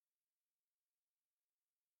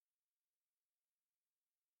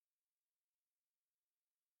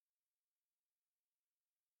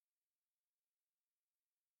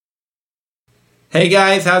Hey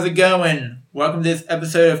guys, how's it going? Welcome to this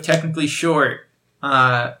episode of Technically Short.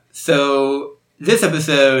 So this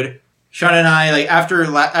episode, Sean and I, after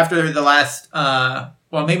the last,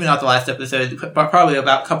 well, maybe not the last episode, but probably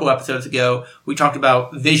about a couple episodes ago, we talked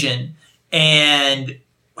about vision and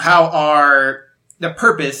how the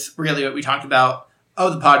purpose, really what we talked about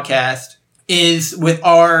of the podcast, is with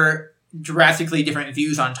our drastically different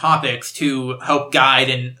views on topics to help guide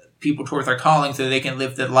and people towards their calling so they can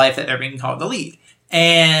live the life that they're being called to lead.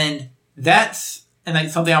 And that's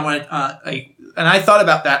something I wanted, and I thought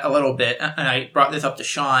about that a little bit, and I brought this up to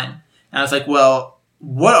Sean, and I was like, well,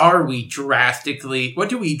 what do we drastically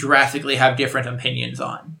have different opinions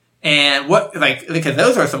on? And because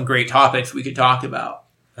those are some great topics we could talk about.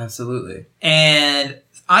 Absolutely. And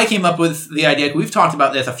I came up with the idea, we've talked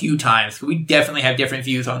about this a few times, we definitely have different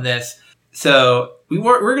views on this. So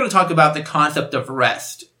we're going to talk about the concept of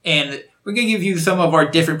rest, and we're going to give you some of our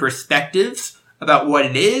different perspectives about what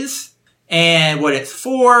it is and what it's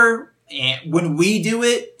for and when we do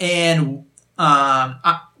it, and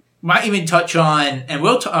I might even touch on, and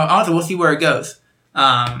honestly we'll see where it goes.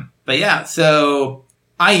 But yeah, so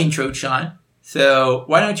I introed Sean, so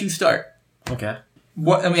why don't you start? Okay.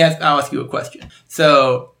 I'll ask you a question.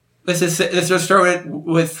 So let's just start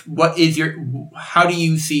with how do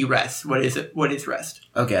you see rest? What is it? What is rest?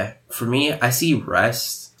 Okay. For me, I see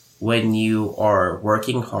rest when you are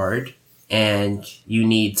working hard and you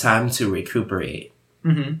need time to recuperate.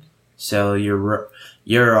 Mm-hmm. So you're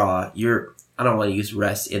I don't want to use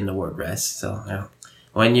rest in the word rest. So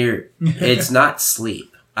when it's not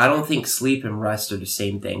sleep. I don't think sleep and rest are the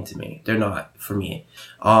same thing to me. They're not for me.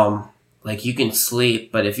 You can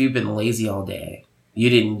sleep, but if you've been lazy all day, you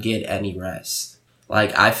didn't get any rest.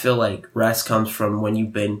 I feel like rest comes from when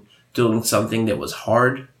you've been doing something that was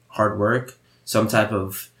hard work, some type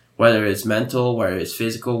of, whether it's mental, whether it's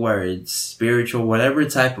physical, whether it's spiritual, whatever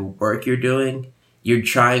type of work you're doing, you're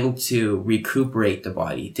trying to recuperate the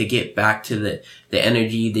body, to get back to the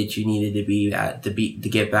energy that you needed to be at, to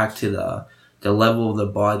get back to the level of the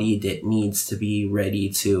body that needs to be ready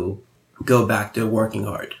to go back to working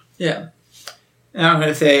hard. Yeah. And I'm going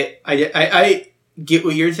to say, I get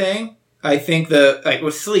what you're saying. I think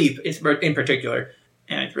with sleep, in particular,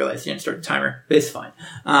 and I realized I didn't start the timer, but it's fine.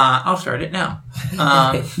 I'll start it now.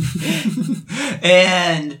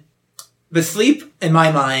 But sleep, in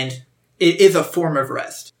my mind, it is a form of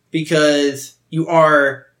rest because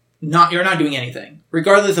you're not doing anything.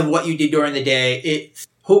 Regardless of what you did during the day, it's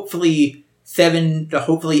hopefully 7 to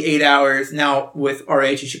hopefully 8 hours. Now with our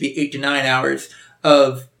age, it should be 8 to 9 hours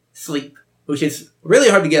of sleep, which is really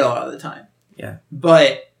hard to get a lot of the time. Yeah.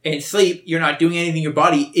 But in sleep, you're not doing anything. Your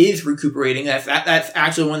body is recuperating. That's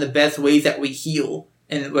actually one of the best ways that we heal,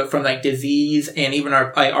 and from disease, and even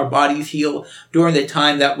our bodies heal during the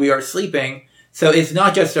time that we are sleeping. So it's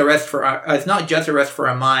not just a rest for our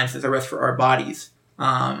minds; it's a rest for our bodies.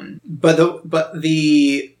 But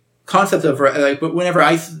the concept of but whenever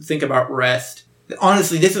I think about rest,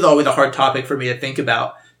 honestly, this is always a hard topic for me to think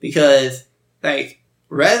about because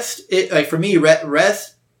rest, for me,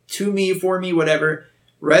 rest to me, for me, whatever.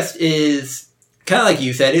 Rest is kind of like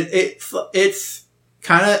you said. It's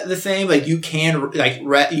kind of the same. You can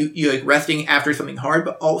resting after something hard,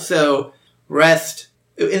 but also rest.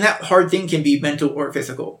 And that hard thing can be mental or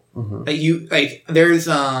physical. Mm-hmm. There's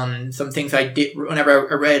some things I did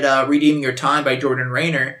whenever I read Redeeming Your Time by Jordan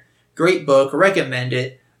Rayner. Great book. Recommend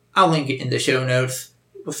it. I'll link it in the show notes.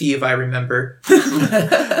 We'll see if I remember.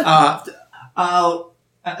 I'll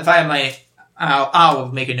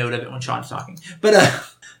make a note of it when Sean's talking. But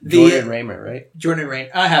Jordan Rayner, right? Jordan Rayner.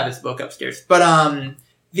 I have his book upstairs. But one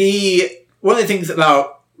of the things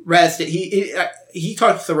about rest, he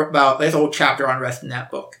talks about, there's a whole chapter on rest in that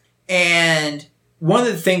book. And one of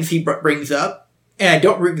the things he brings up, and I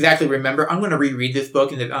don't exactly remember, I'm going to reread this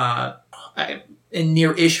book in the in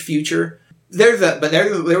near-ish future. There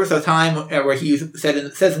was a time where he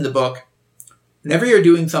says in the book, whenever you're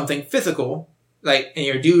doing something physical, and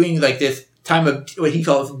you're doing this time of what he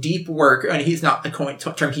calls deep work, and he's not a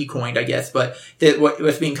term he coined, I guess, but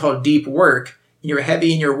what's being called deep work, you're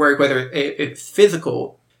heavy in your work, whether it's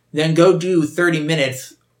physical, then go do 30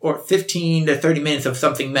 minutes or 15 to 30 minutes of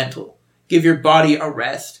something mental. Give your body a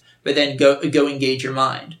rest, but then go engage your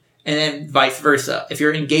mind. And then vice versa. If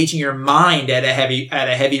you're engaging your mind at a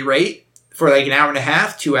heavy rate for an hour and a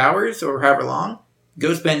half, 2 hours, or however long,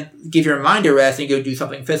 give your mind a rest and go do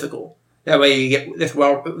something physical. That way you get this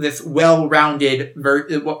well-rounded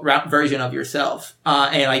version of yourself.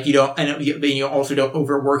 And you also don't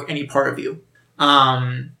overwork any part of you.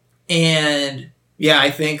 And yeah,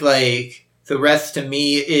 I think the rest to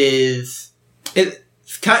me is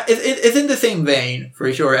it's in the same vein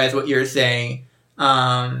for sure as what you're saying.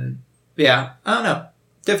 Yeah, I don't know.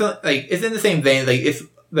 Definitely, like, it's in the same vein. Like,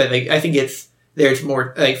 but like, I think there's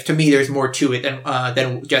more. Like, to me, there's more to it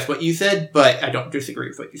than just what you said. But I don't disagree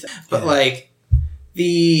with what you said. But like,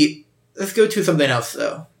 let's go to something else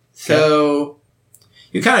though. So,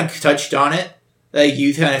 you kind of touched on it. Like,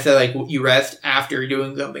 you kind of said like you rest after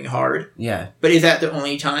doing something hard. Yeah. But is that the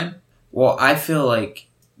only time? Well, I feel like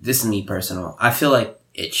this is me personal. I feel like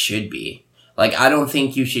it should be. Like, I don't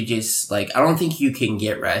think you should just like. I don't think you can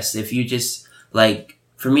get rest if you just like.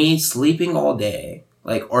 For me, sleeping all day,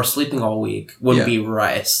 like, or sleeping all week wouldn't be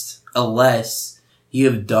rest unless you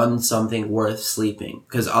have done something worth sleeping.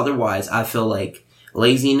 Because otherwise, I feel like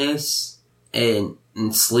laziness and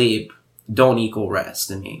sleep don't equal rest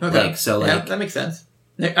to me. Okay. Like, so, like, that makes sense.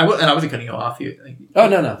 And I wasn't cutting you off. Oh,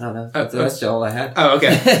 no. That's all I had. Oh,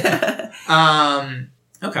 okay.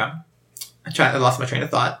 Okay. I lost my train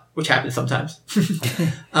of thought, which happens sometimes.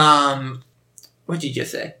 What did you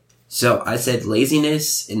just say? So I said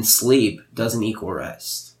laziness and sleep doesn't equal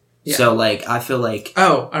rest. Yeah. So like I feel like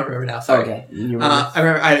I remember now. Sorry. Okay. I remember.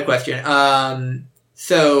 I had a question.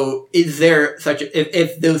 So is there such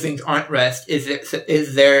if those things aren't rest?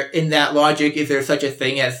 Is there in that logic? Is there such a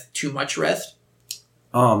thing as too much rest?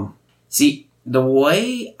 See, the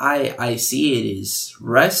way I see it is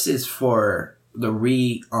rest is for the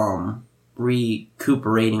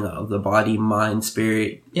recuperating of the body, mind,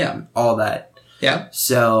 spirit, all that. Yeah.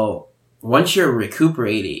 So once you're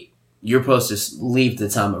recuperated, you're supposed to leave the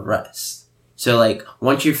time of rest. So like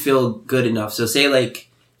once you feel good enough, so say like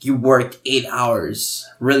you worked 8 hours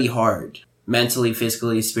really hard, mentally,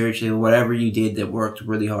 physically, spiritually, whatever you did that worked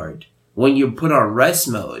really hard. When you put on rest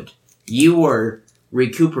mode, you were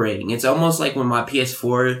recuperating. It's almost like when my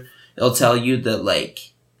PS4, it'll tell you that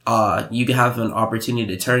like you have an opportunity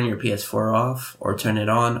to turn your PS4 off or turn it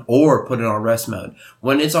on or put it on rest mode.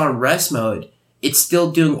 When it's on rest mode, it's still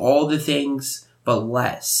doing all the things, but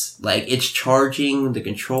less. Like, it's charging the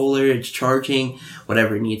controller, it's charging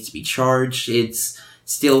whatever needs to be charged, it's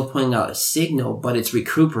still putting out a signal, but it's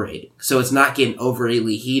recuperating. So it's not getting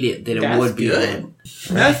overly heated that it would be. Good. Right?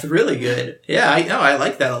 That's really good. Yeah, I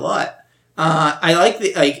like that a lot. I like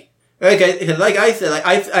the, like I said, like,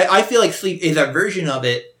 I feel like sleep is a version of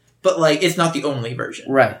it, but like, it's not the only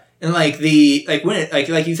version. Right. And like when it,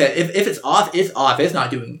 like you said, if it's off, it's not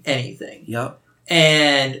doing anything. Yep.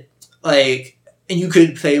 And like, and you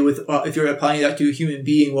could say with, if you're applying that to a human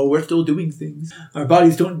being, well, we're still doing things. Our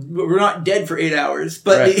bodies we're not dead for 8 hours,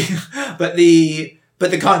 but right. but the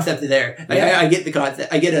concept is there. Like, I get the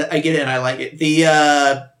concept. I get it and I like it.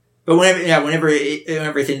 But whenever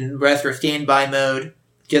it's in rest or standby mode,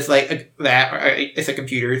 just like that, it's a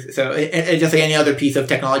computer. So it just like any other piece of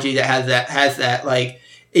technology that has that, like,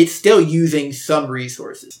 it's still using some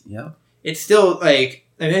resources. Yeah. It's still like,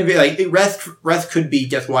 and maybe like rest could be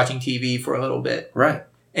just watching TV for a little bit. Right.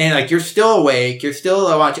 And like, you're still awake, you're still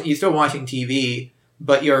watching TV,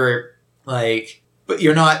 but you're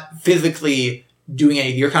not physically doing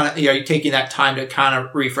anything. You're taking that time to kind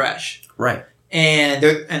of refresh. Right.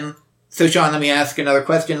 And so Sean, let me ask another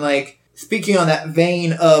question. Like, speaking on that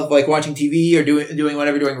vein of like watching TV or doing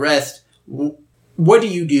whatever, doing rest, what do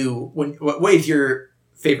you do what is your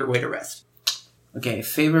favorite way to rest? Okay,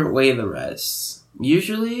 favorite way to rest.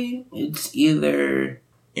 Usually, it's either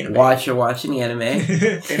anime. watching anime.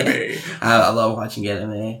 Anime. I love watching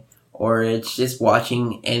anime. Or it's just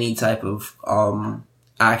watching any type of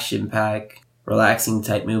action-packed, relaxing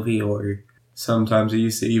type movie. Or sometimes it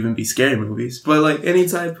used to even be scary movies. But like any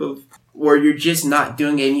type of where you're just not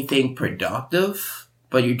doing anything productive,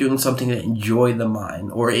 but you're doing something to enjoy the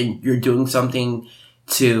mind. Or you're doing something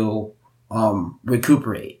to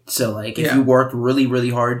recuperate. So like if you worked really,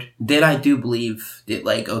 really hard, then I do believe that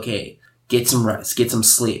like, okay, get some rest, get some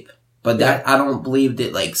sleep. But that I don't believe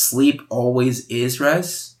that like sleep always is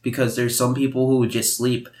rest, because there's some people who just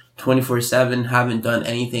sleep 24/7, haven't done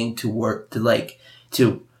anything to work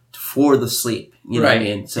for the sleep. You know what I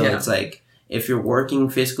mean? So it's like if you're working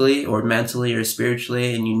physically or mentally or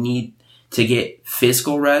spiritually and you need to get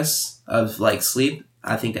physical rest of like sleep,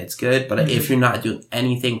 I think that's good. But if you're not doing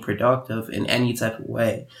anything productive in any type of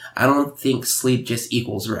way, I don't think sleep just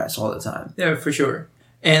equals rest all the time. Yeah, for sure.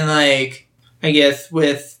 And like, I guess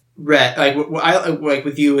with rest, like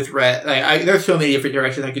with you with rest, like there's so many different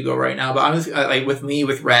directions I could go right now. But honestly, like with me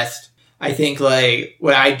with rest, I think like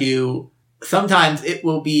what I do, sometimes it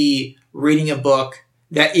will be reading a book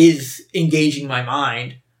that is engaging my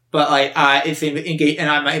mind. But like, it's engaged, and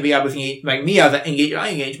I was engaged, like me, I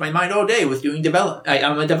engage my mind all day with doing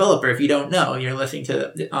I'm a developer. If you don't know, you're listening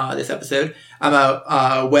to this episode. I'm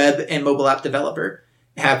a web and mobile app developer,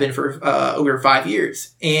 have been for over 5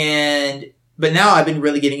 years. But now I've been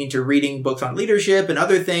really getting into reading books on leadership and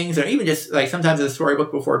other things, or even just like sometimes a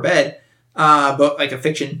storybook before bed, but like a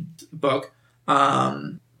fiction book.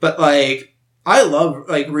 But like I love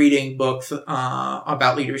like reading books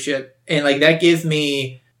about leadership, and like that gives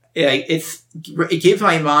me like it gives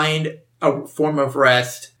my mind a form of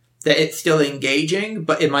rest that it's still engaging,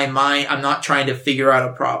 but in my mind I'm not trying to figure out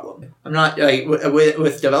a problem. I'm not like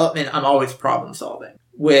with development. I'm always problem solving.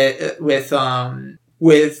 With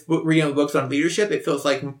reading books on leadership,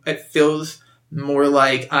 it feels more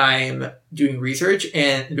like I'm doing research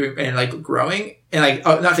and like growing. And like,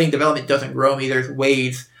 I'm not saying development doesn't grow me. There's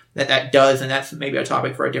ways that does, and that's maybe a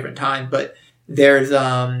topic for a different time. But there's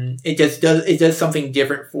it does something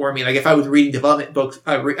different for me. Like if I was reading development books,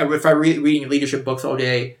 if I reading leadership books all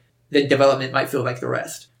day, then development might feel like the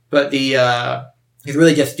rest. But it's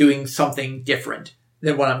really just doing something different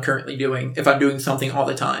than what I'm currently doing. If I'm doing something all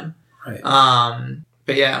the time, Right.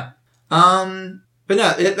 But yeah, but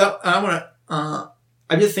no,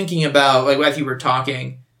 I'm just thinking about like as you were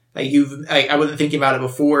talking, like I wasn't thinking about it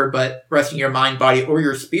before, but resting your mind, body, or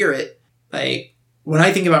your spirit. Like when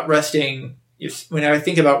I think about resting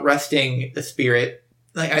the spirit,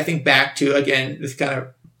 like I think back to again this kind of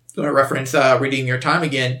going to reference Redeem Your Time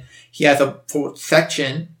again. He has a full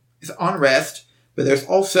section is on rest, but there's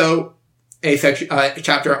also a section, a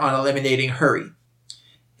chapter on eliminating hurry.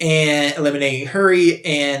 And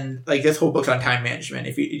like this whole book's on time management,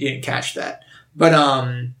 if you didn't catch that. But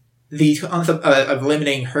the concept of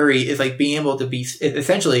eliminating hurry is like being able to be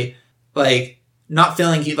essentially like not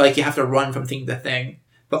feeling like you have to run from thing to thing,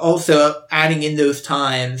 but also adding in those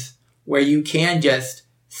times where you can just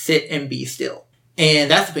sit and be still. And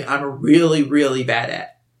that's something I'm really, really bad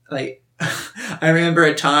at. Like I remember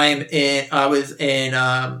a time I was in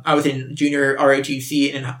junior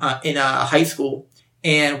ROTC in high school.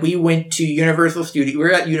 And we went to Universal Studio. We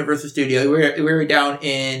were at Universal Studio. We were down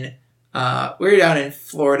in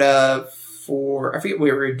Florida I forget what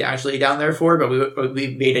we were actually down there for, but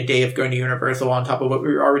we made a day of going to Universal on top of what we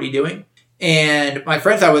were already doing. And my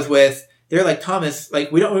friends I was with, they're like, Thomas,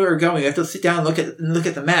 like we don't know where we're going. We have to sit down and look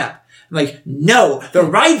at the map. I'm like, no, the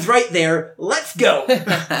ride's right there. Let's go.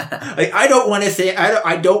 Like I don't want to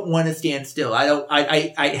stand still.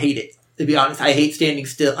 I hate it. To be honest, I hate standing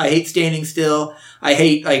still. I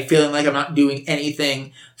hate like feeling like I'm not doing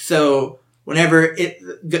anything. So whenever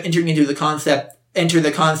enter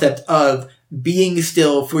the concept of being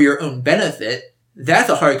still for your own benefit, that's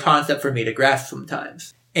a hard concept for me to grasp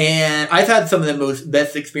sometimes. And I've had some of the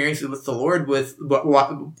best experiences with the Lord with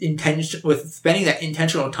spending that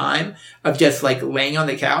intentional time of just like laying on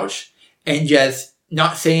the couch and just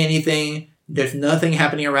not saying anything. There's nothing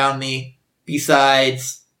happening around me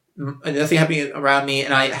besides nothing happening around me,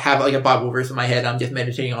 and I have like a Bible verse in my head. I'm just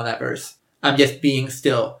meditating on that verse. I'm just being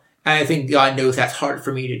still. And I think God knows that's hard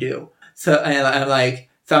for me to do. So, and I'm like,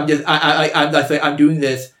 I'm doing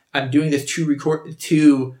this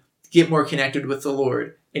to get more connected with the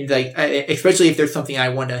Lord. And like, especially if there's something I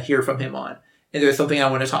want to hear from him on, and there's something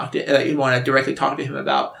I want to directly talk to him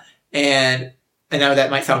about. And I know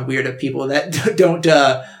that might sound weird to people that don't,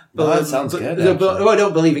 that sounds good.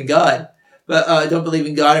 Don't believe in God. But don't believe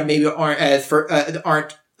in God, and maybe I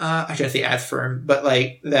shouldn't say as firm, but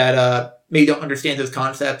like that maybe don't understand those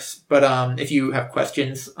concepts. But if you have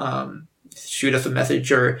questions, shoot us a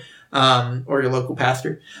message or your local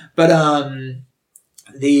pastor. But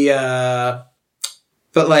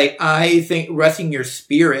but like I think resting your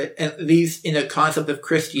spirit, at least in the concept of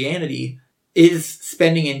Christianity, is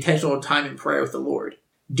spending intentional time in prayer with the Lord,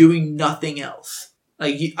 doing nothing else.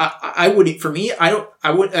 Like I wouldn't. For me, I don't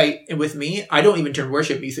even turn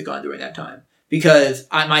worship music on during that time because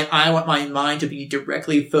I want my mind to be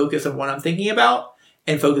directly focused on what I'm thinking about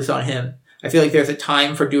and focus on Him. I feel like there's a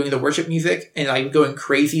time for doing the worship music and like going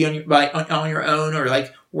crazy on your own or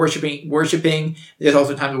like worshiping. There's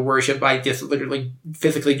also time to worship by just literally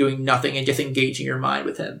physically doing nothing and just engaging your mind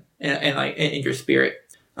with Him and like in your spirit.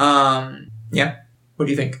 Yeah. What do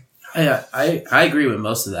you think? I agree with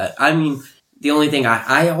most of that. I mean. The only thing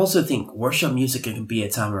I also think worship music can be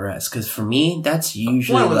a time of rest because for me that's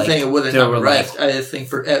usually well, I wasn't saying it wasn't a time of rest. I just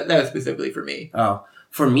think that was specifically for me. Oh,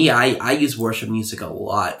 for me, I use worship music a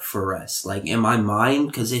lot for rest. Like in my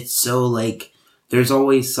mind, because it's so like there's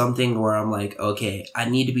always something where I'm like, okay, I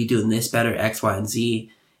need to be doing this better, X, Y, and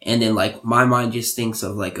Z, and then like my mind just thinks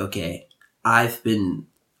of like, okay, I've been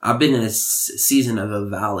in a season of a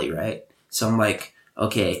valley, right? So I'm like,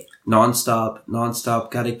 okay. Non-stop,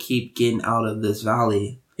 gotta keep getting out of this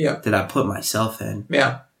valley that I put myself in.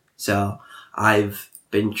 Yeah. So I've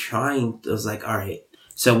been trying, I was like, all right.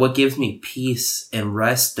 So what gives me peace and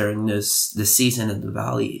rest during the season in the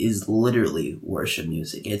valley is literally worship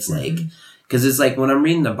music. It's like, cause it's like when I'm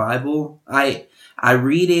reading the Bible, I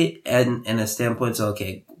read it in a standpoint of,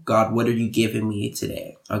 okay, God, what are you giving me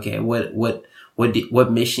today? Okay. What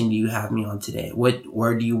mission do you have me on today?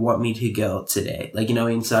 Where do you want me to go today? Like, you know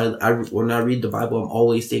what I mean? So when I read the Bible, I'm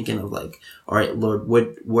always thinking of like, all right, Lord,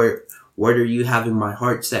 where are you having my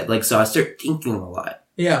heart set? Like, so I start thinking a lot.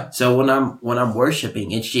 Yeah. So when I'm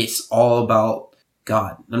worshiping, it's just all about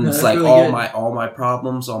God. And it's like really all my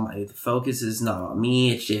problems, all my focus is not on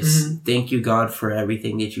me. It's just thank you, God, for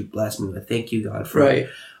everything that you blessed me with. Thank you, God, for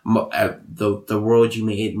the world you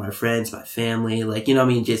made, my friends, my family. Like, you know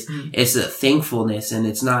what I mean? Just it's a thankfulness, and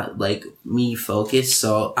it's not like me focused,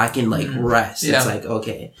 so I can like rest. Yeah. It's like,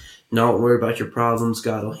 okay, don't worry about your problems.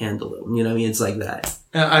 God will handle them. You know what I mean? It's like that.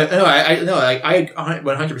 I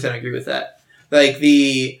 100% agree with that. Like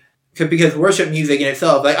because worship music in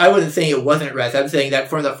itself, like I wasn't saying it wasn't rest. I'm saying that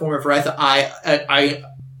form of rest that I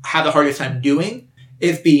have the hardest time doing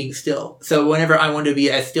is being still. So whenever I want to be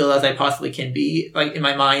as still as I possibly can be, like in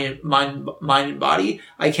my mind and body,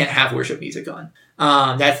 I can't have worship music on.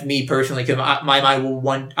 That's me personally, because my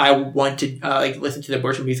mind I want to like listen to the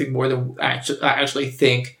worship music more than actually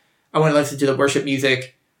think. I want to listen to the worship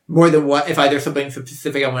music more than what if there's something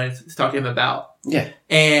specific I want to talk to him about. Yeah,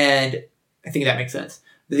 and I think that makes sense.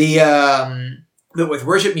 But with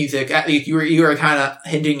worship music, at least you were kind of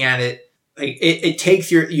hinting at it. Like it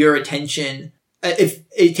takes your attention. If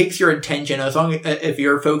it takes your attention, if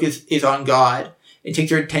your focus is on God, it takes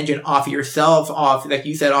your attention off yourself, off, like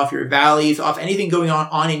you said, off your valleys, off anything going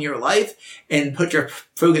on in your life, and put your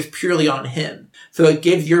focus purely on Him. So it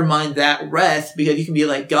gives your mind that rest, because you can be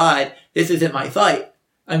like, God, this isn't my fight.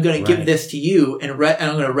 I'm going to give this to you, and I'm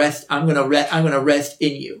going to rest. I'm going to rest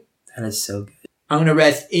in you. That is so good. I'm going to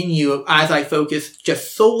rest in you as I focus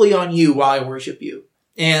just solely on you while I worship you.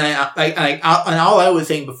 And and all I was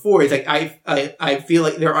saying before is like, I feel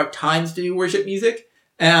like there are times to do worship music.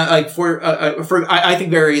 And I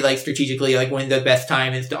think very like strategically, like when the best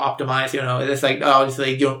time is to optimize, you know, it's like,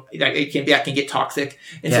 obviously that can get toxic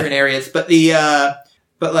in certain areas. But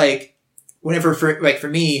but like whenever for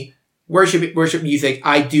me, worship music,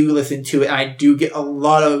 I do listen to it. I do get a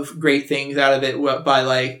lot of great things out of it by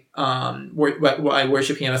like, why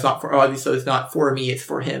worship Him. It's not for, obviously it's not for me, it's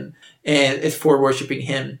for Him. And it's for worshiping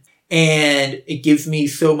Him. And it gives me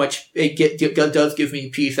so much, it does give me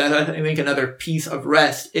peace. And I think another piece of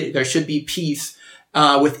rest, there should be peace,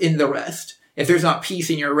 within the rest. If there's not peace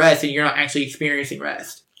in your rest, then you're not actually experiencing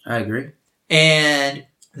rest. I agree. And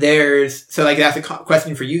so like that's a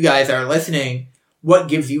question for you guys that are listening. What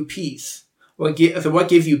gives you peace? What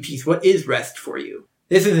gives you peace? What is rest for you?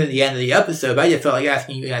 This isn't the end of the episode, but I just felt like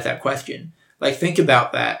asking you guys that question. Like, think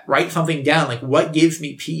about that. Write something down. Like, what gives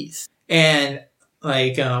me peace? And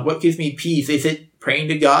like, what gives me peace? Is it praying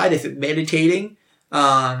to God? Is it meditating?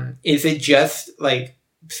 Is it just like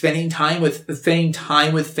spending time with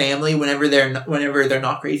family whenever they're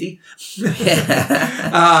not crazy?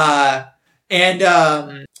 I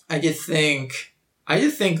just think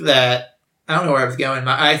that, I don't know where I was going.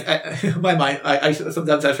 My mind. I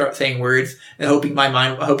sometimes I start saying words and hoping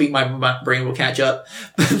my brain will catch up.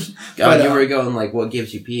 But you were going like, what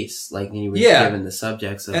gives you peace? Like, you were given the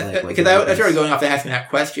subjects of like, because I started going off and asking that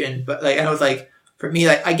question. But like, and I was like, for me,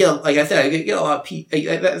 like I get a lot of peace.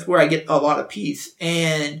 That's where I get a lot of peace,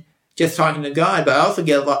 and just talking to God. But I also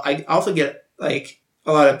get like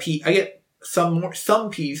a lot of peace. I get some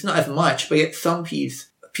peace, not as much, but I get some peace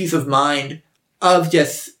of mind. Of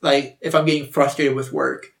just, like, if I'm getting frustrated with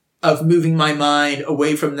work, of moving my mind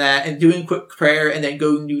away from that and doing quick prayer and then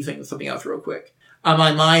going and do something else real quick.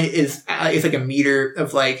 My mind is like a meter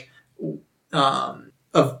of, like,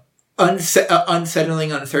 of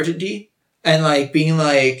unsettling uncertainty. And, like, being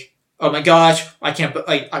like, oh my gosh, I can't,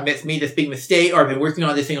 like, I made this big mistake, or I've been working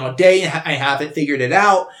on this thing all day and I haven't figured it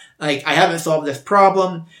out. Like, I haven't solved this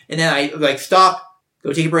problem. And then I, like, stop,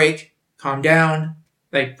 go take a break, calm down.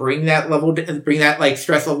 Like bring that like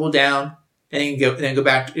stress level down, and then go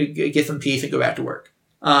back, get some peace, and go back to work.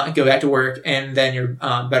 And then you're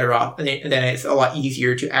better off, and then it's a lot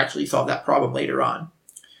easier to actually solve that problem later on.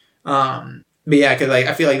 But yeah, because like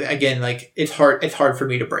I feel like again, like it's hard for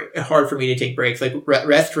me to break. It's hard for me to take breaks. Like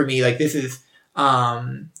rest for me, like this is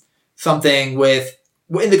something in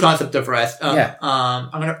the concept of rest.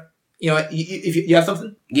 I'm gonna, if you have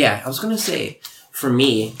something. Yeah, I was gonna say for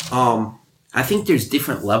me, I think there's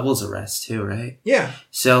different levels of rest too, right? Yeah.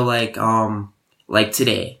 So like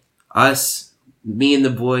today,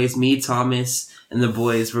 me, Thomas, and the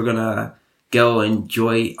boys, we're gonna go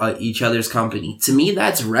enjoy each other's company. To me,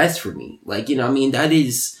 that's rest for me. Like, you know what I mean? That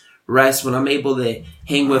is rest when I'm able to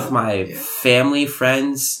hang with my family,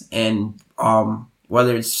 friends, and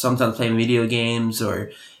whether it's sometimes playing video games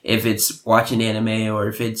or if it's watching anime or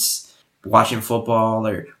if it's watching football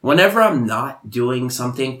or whenever I'm not doing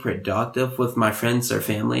something productive with my friends or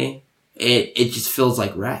family, it just feels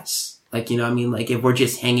like rest. Like, you know what I mean? Like if we're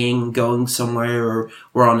just hanging, going somewhere or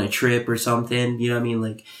we're on a trip or something, you know what I mean?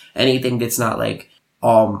 Like anything that's not like,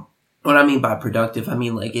 what I mean by productive, I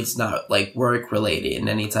mean like it's not like work related in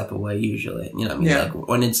any type of way usually. You know what I mean? Yeah. Like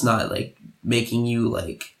when it's not like making you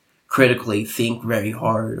like critically think very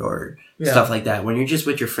hard or stuff like that. When you're just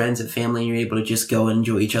with your friends and family and you're able to just go and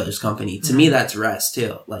enjoy each other's company. To me, that's rest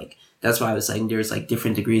too. Like that's why I was saying there's like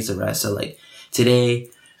different degrees of rest. So like today,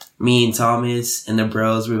 me and Thomas and the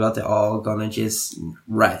bros, we're about to all gonna just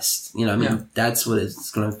rest. You know what I mean? That's what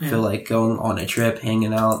it's gonna feel like going on a trip,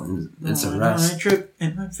 hanging out, and it's a rest. On a trip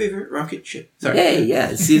in my favorite rocket ship. Sorry.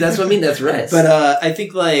 Yeah. See, that's what I mean. That's rest. But I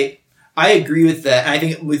think like I agree with that. I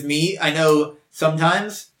think with me, I know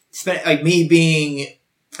sometimes like me being,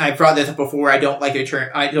 I brought this up before. I don't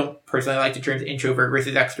personally like the terms introvert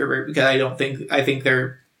versus extrovert because I think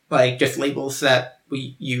they're like just labels that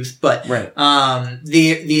we use, but I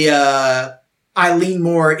lean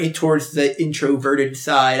more towards the introverted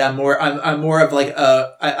side. I'm more of like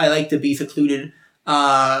I like to be secluded,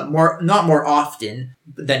 not more often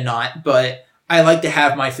than not, but I like to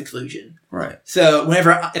have my seclusion. Right. So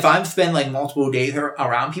if I'm spending like multiple days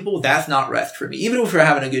around people, that's not rest for me. Even if we're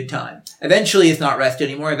having a good time, eventually it's not rest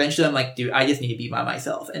anymore. Eventually I'm like, dude, I just need to be by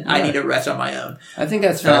myself and I need to rest on my own. I think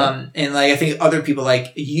that's fair. And like, I think other people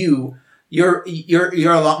like you're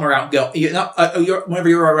a lot more outgoing. Whenever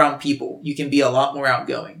you're around people, you can be a lot more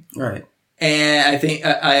outgoing. Right. And I think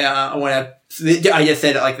I want to. I just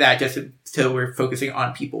said it like that, just so we're focusing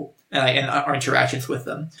on people and our interactions with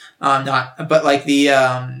them. But like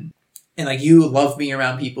and like you love being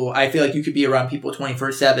around people. I feel like you could be around people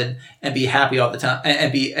 24/7 and be happy all the time,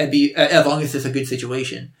 and be as long as it's a good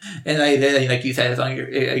situation. And like you said, as long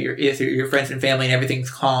as your friends and family and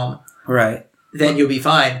everything's calm, right? Then you'll be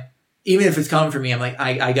fine. Even if it's coming for me, I'm like,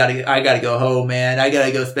 I gotta go home, man. I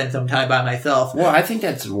gotta go spend some time by myself. Well, I think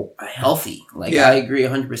that's healthy. Like, I agree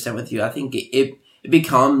 100% with you. I think it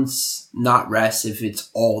becomes not rest if it's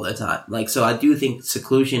all the time. Like, so I do think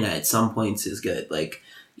seclusion at some points is good. Like,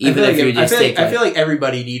 even if you're just I feel like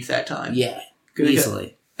everybody needs that time. Yeah,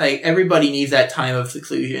 easily. Like, everybody needs that time of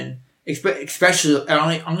seclusion. Especially,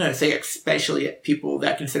 I'm gonna say especially people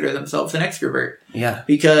that consider themselves an extrovert. Yeah.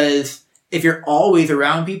 Because if you're always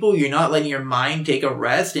around people, you're not letting your mind take a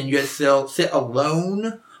rest and you just sit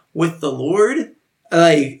alone with the Lord.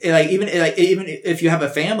 Even if you have a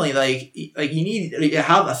family, you need to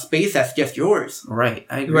have a space that's just yours. Right.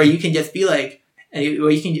 I agree. Where you can just be like,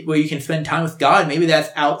 where you can spend time with God. Maybe that's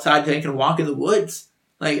outside so you can walk in the woods.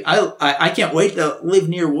 Like, I can't wait to live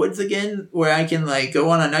near woods again where I can like go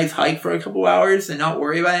on a nice hike for a couple hours and not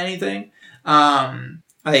worry about anything.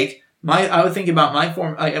 I would think about my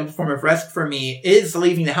form of rest for me is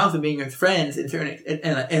leaving the house and being with friends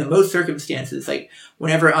in most circumstances. Like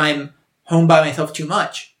whenever I'm home by myself too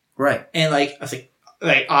much, right? And I was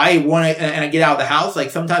like I want to, and I get out of the house.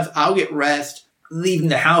 Like sometimes I'll get rest leaving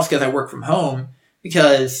the house because I work from home.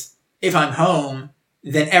 Because if I'm home,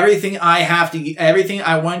 then everything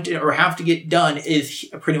I want to or have to get done is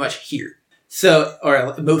pretty much here. So,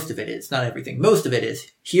 or most of it is, not everything. Most of it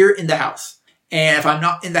is here in the house. And if I'm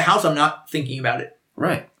not in the house, I'm not thinking about it.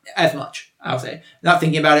 Right. As much, I'll say. Not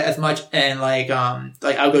thinking about it as much. And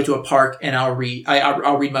I'll go to a park and I'll read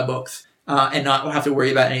my books, and not have to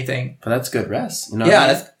worry about anything. But that's good rest. You know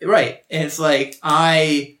that's right. And it's like,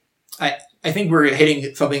 I think we're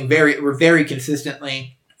hitting something very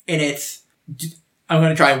consistently. And I'm going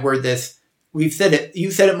to try and word this. We've said it. You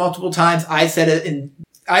said it multiple times. I said it,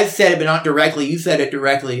 but not directly. You said it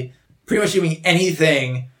directly. Pretty much doing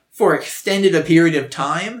anything for extended a period of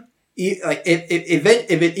time, even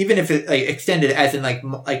if it extended as in like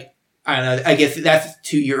I don't know, I guess that's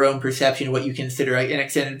to your own perception what you consider an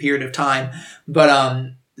extended period of time. But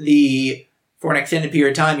for an extended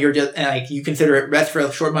period of time, you're just you consider it rest for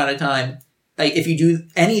a short amount of time. Like if you do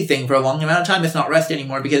anything for a long amount of time, it's not rest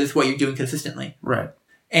anymore because it's what you're doing consistently. Right.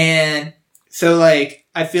 And so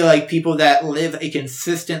I feel like people that live a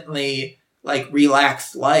consistently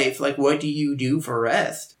relaxed life, what do you do for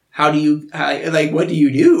rest? What do you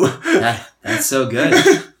do? That's so good.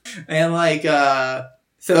 And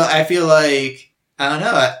so I feel like, I don't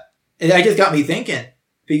know, it just got me thinking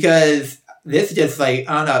because this just I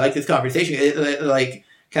don't know, this conversation, it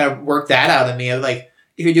kind of worked that out of me of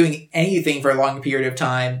if you're doing anything for a long period of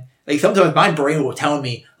time, Like, sometimes my brain will tell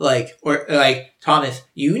me, like, or, like, Thomas,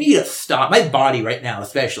 you need to stop. My body right now,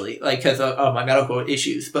 especially, like, because of my medical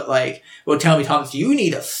issues, but, like, will tell me, Thomas, you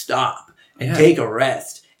need to stop and take a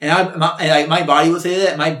rest. And my body will say that,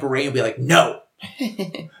 and my brain will be like, no.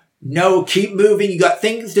 No, keep moving. You got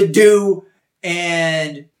things to do.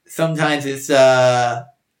 And sometimes it's,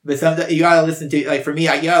 but sometimes you gotta listen to, like, for me,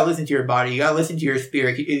 you gotta listen to your body. You gotta listen to your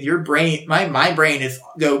spirit. Your brain, my brain is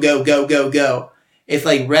go, go, go, go, go. It's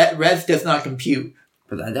like rest does not compute.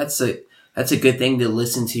 But that's a good thing to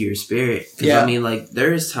listen to your spirit. Because I mean, like,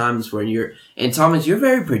 there's times when and Thomas, you're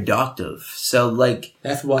very productive. So, like,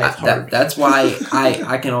 that's why it's hard. That's why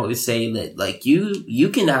I can always say that, like, you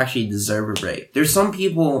can actually deserve a break. There's some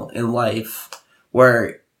people in life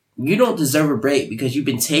where you don't deserve a break because you've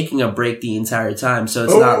been taking a break the entire time. So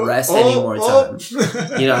it's not rest anymore time.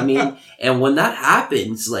 You know what I mean? And when that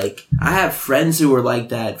happens, like, I have friends who were like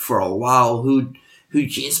that for a while who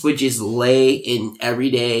just would just lay in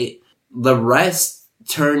every day. The rest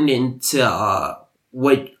turned into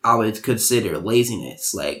what I would consider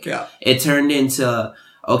laziness. Like, it turned into,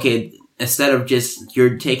 okay, instead of just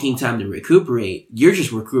you're taking time to recuperate, you're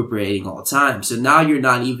just recuperating all the time. So now you're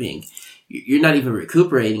not even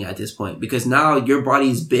recuperating at this point because now your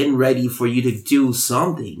body's been ready for you to do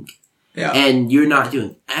something. Yeah. And you're not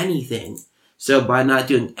doing anything. So by not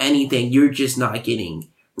doing anything, you're just not getting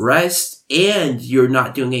rest and you're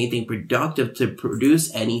not doing anything productive to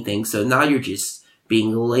produce anything. So now you're just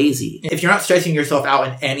being lazy. If you're not stressing yourself out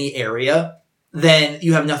in any area, then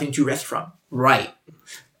you have nothing to rest from. Right.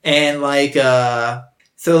 And like,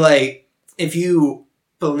 so like, if you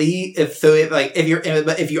believe,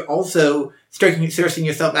 if you're also stressing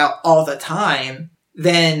yourself out all the time,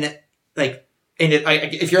 then like,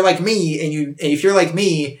 if you're like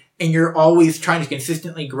me and you're always trying to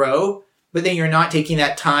consistently grow, but then you're not taking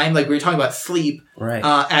that time, like we were talking about sleep, right?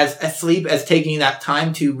 As taking that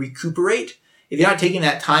time to recuperate. If you're not taking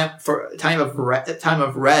that time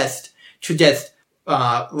of rest to just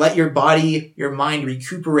let your body, your mind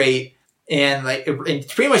recuperate and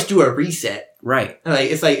pretty much do a reset, right? Like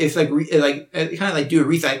it's kind of like do a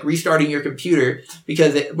reset, like restarting your computer,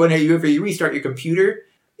 because whenever you restart your computer,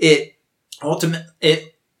 it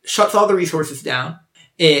shuts all the resources down.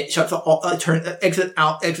 It shuts exits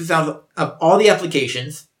out of all the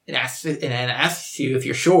applications. It asks you if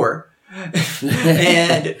you're sure,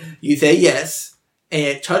 and you say yes, and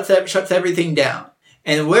it shuts everything down.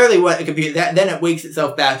 And literally, what a computer then it wakes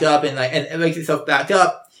itself back up and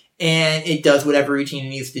it does whatever routine it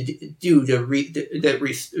needs to do to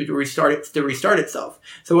restart itself.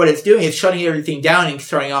 So what it's doing is shutting everything down and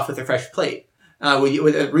starting off with a fresh plate,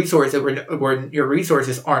 with a resource where your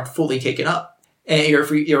resources aren't fully taken up. And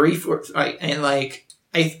your resource, and like,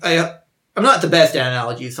 I'm not the best at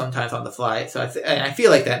analogies sometimes on the fly, so I feel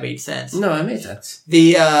like that made sense. No, it made sense.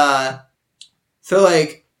 So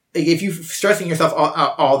like if you're stressing yourself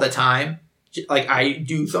all the time, like I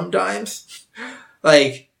do sometimes,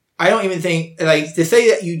 like, I don't even think, like, to say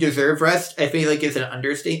that you deserve rest, I feel like it's an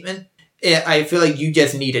understatement. I feel like you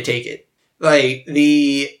just need to take it. Like,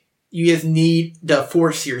 you just need to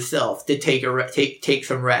force yourself to take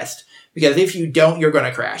some rest. Because if you don't, you're going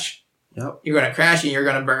to crash. Yep. You're going to crash and you're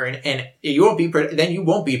going to burn, and you won't be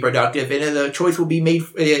productive, and the choice will be made.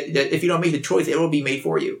 If you don't make the choice, it will be made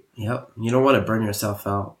for you. Yep. You don't want to burn yourself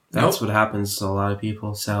out. That's what happens to a lot of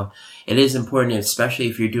people. So it is important, especially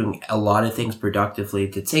if you're doing a lot of things productively,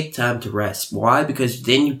 to take time to rest. Why? Because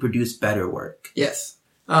then you produce better work. Yes.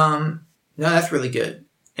 No, that's really good.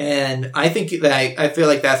 And I think that I feel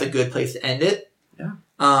like that's a good place to end it. Yeah.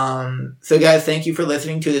 So guys, thank you for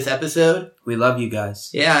listening to this episode. We love you guys.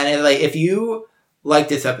 Yeah. And if you like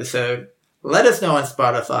this episode, let us know on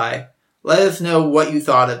Spotify. Let us know what you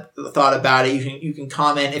thought about it. You can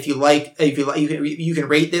comment if you like. You can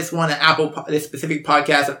rate this one at this specific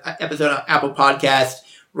podcast episode on Apple Podcast.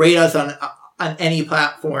 Rate us on any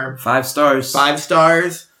platform. 5 stars. 5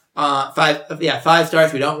 stars. 5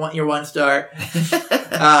 stars. We don't want your 1 star.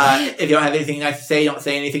 If you don't have anything nice to say, don't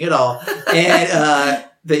say anything at all. And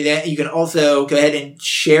then you can also go ahead and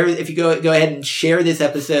share. If you go ahead and share this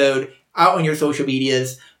episode out on your social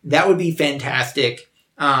medias, that would be fantastic.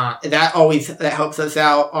 That helps us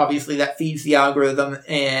out. Obviously, that feeds the algorithm,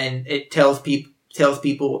 and it tells people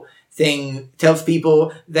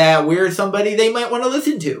that we're somebody they might want to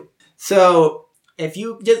listen to. So if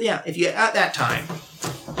you at that time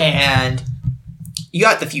and you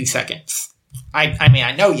got the few seconds,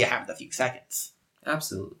 I know you have the few seconds.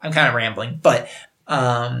 Absolutely. I'm kind of rambling, but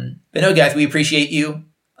no, guys, we appreciate you.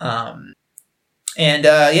 I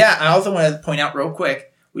also want to point out real quick.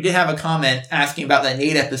 We did have a comment asking about the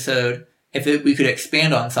Nate episode we could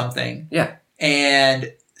expand on something. Yeah.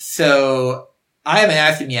 And so I haven't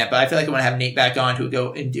asked him yet, but I feel like I want to have Nate back on to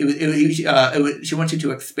go and she wanted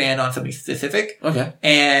to expand on something specific. Okay.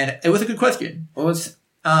 And it was a good question. What was?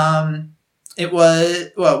 It was,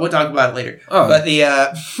 well, we'll talk about it later. Oh. But the,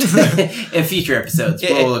 in future episodes,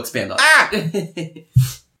 we'll expand on it.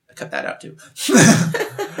 I cut that out too.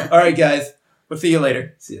 All right, guys. We'll see you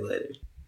later. See you later.